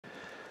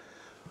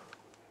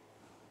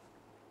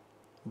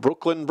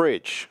Brooklyn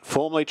Bridge,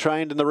 formerly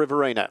trained in the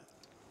Riverina.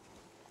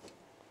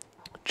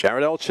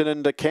 Jared Elchin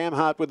and Cam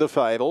Hart with the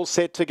fave, all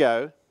set to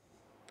go.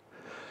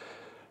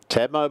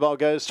 Tab Mobile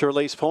goes to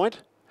release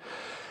point.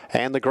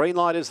 And the green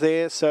light is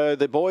there, so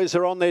the boys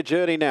are on their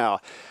journey now.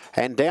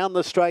 And down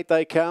the straight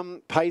they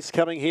come. Pace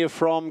coming here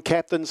from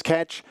Captain's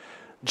Catch.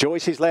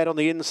 Joyce's lad on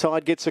the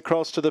inside gets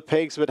across to the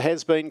pegs, but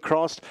has been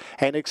crossed.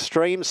 And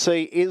Extreme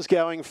C is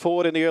going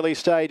forward in the early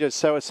stages.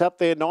 So it's up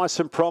there nice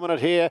and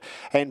prominent here.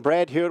 And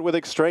Brad Hewitt with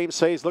Extreme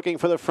C is looking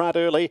for the front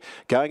early.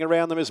 Going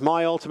around them is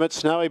My Ultimate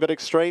Snowy, but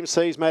Extreme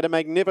C's made a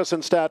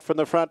magnificent start from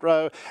the front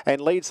row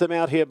and leads them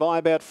out here by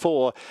about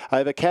 4.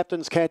 Over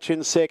Captain's Catch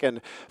in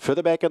second.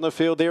 Further back in the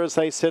field there as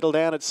they settle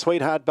down, it's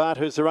Sweetheart Bart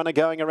who's the runner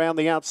going around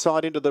the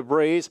outside into the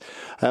breeze.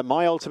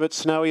 My Ultimate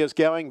Snowy is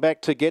going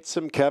back to get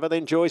some cover.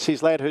 Then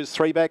Joyce's lad who's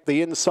 3 back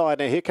the inside.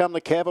 Now here come the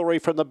cavalry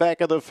from the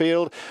back of the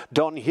field.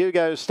 Don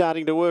Hugo's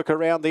starting to work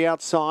around the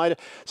outside.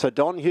 So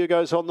Don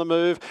Hugo's on the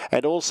move,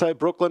 and also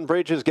Brooklyn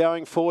Bridge is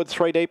going forward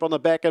 3 deep on the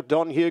back of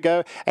Don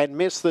Hugo and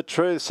Miss the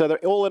Truth. So they're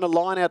all in a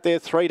line out there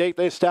 3 deep.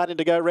 They're starting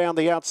to go round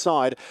the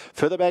outside.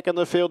 Further back in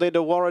the field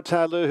into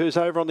Waratahlu who's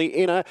over on the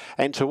inner,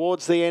 and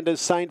towards the end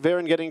is St.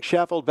 Veron getting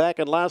shuffled back,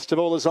 and last of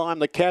all is I'm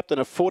the Captain,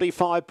 a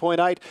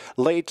 45.8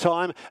 lead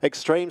time.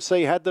 Extreme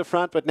C had the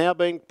front, but now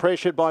being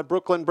pressured by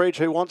Brooklyn Bridge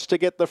who wants to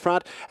get the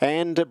front.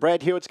 And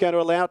Brad Hewitt's going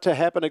to allow it to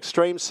happen.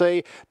 Extreme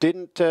C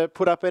didn't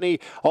put up any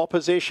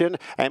opposition.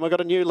 And we've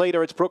got a new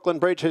leader. It's Brooklyn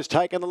Bridge who's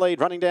taken the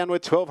lead, running down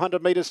with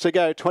 1,200 metres to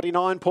go,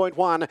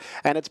 29.1.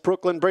 And it's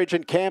Brooklyn Bridge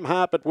and Cam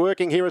Hart, but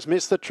working here is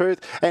Miss the Truth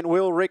and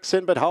Will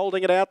Rickson, but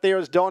holding it out there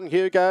is Don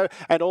Hugo.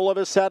 And all of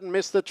a sudden,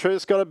 Miss the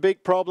Truth's got a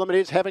big problem. It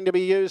is having to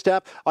be used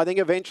up. I think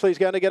eventually he's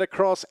going to get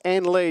across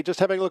and lead. Just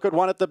having a look at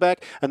one at the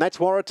back, and that's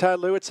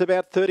Waratahlu. It's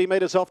about 30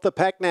 metres off the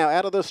pack now,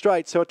 out of the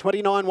straight. So a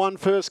 29.1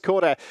 first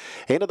quarter.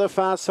 Into the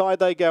far side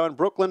they go, and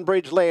Brooklyn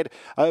Bridge led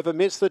over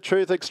Miss the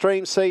Truth.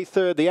 Extreme C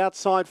third. The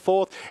outside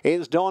fourth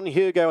is Don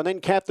Hugo, and then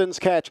Captain's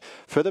Catch.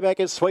 Further back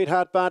is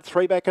Sweetheart Bart,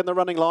 3 back in the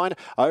running line.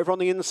 Over on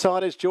the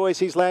inside is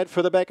Joyce's lad.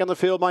 Further back in the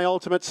field, My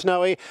Ultimate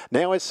Snowy.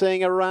 Now we're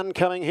seeing a run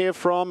coming here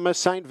from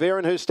St.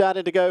 Veron, who's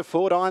started to go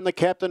forward. I'm the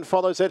Captain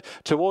follows it.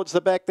 Towards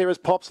the back there is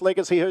Pop's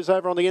Legacy, who's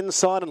over on the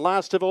inside, and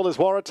last of all is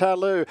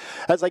Waratahlu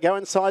as they go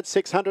inside.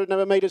 600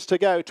 metres to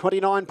go,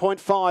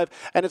 29.5,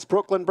 and it's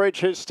Brooklyn Bridge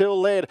who's still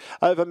led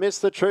over Miss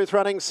the Truth,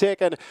 running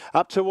second.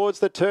 Up towards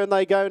the turn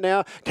they go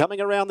now.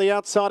 Coming around the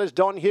outside is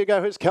Don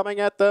Hugo who's coming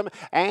at them,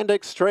 and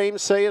Extreme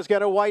C is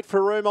going to wait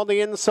for room on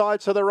the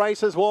inside, so the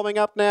race is warming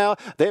up now.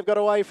 They've got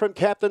away from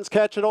Captain's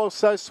Catch, and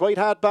also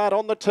Sweetheart Bart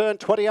on the turn,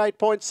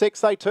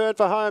 28.6. They turn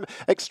for home.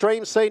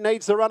 Extreme C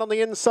needs the run on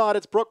the inside.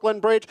 It's Brooklyn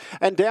Bridge,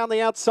 and down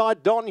the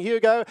outside Don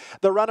Hugo.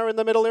 The runner in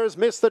the middle there is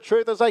Miss the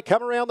Truth as they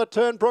come around the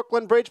turn.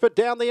 Brooklyn Bridge, but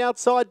down the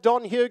outside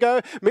Don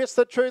Hugo. Miss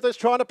the Truth is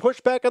trying to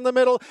push back in the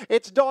middle.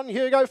 It's Don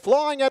Hugo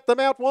flying at them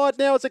out wide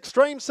now as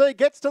Extreme C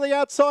gets to the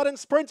outside and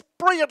sprints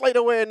brilliantly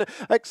to win.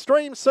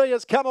 Extreme C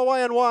has come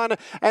away and won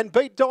and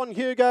beat Don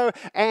Hugo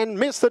and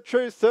Miss the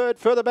Truth third.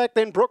 Further back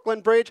then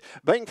Brooklyn Bridge,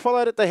 being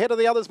followed at the head of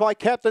the others by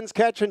Captain's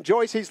Catch and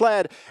Joyce's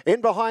lad.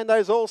 In behind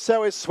those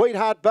also is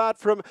Sweetheart Bart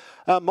from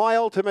My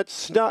Ultimate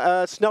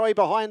Snowy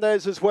behind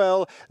those as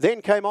well.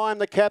 Then came I'm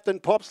the Captain,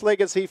 Pop's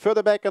Legacy.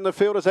 Further back in the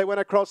field as they went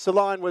across the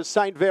line was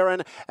St.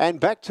 Veron, and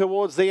back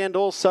towards the end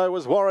also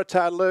was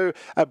Waratahlu.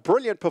 A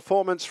brilliant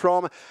performance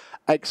from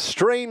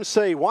Extreme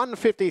C,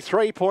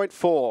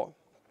 153.4.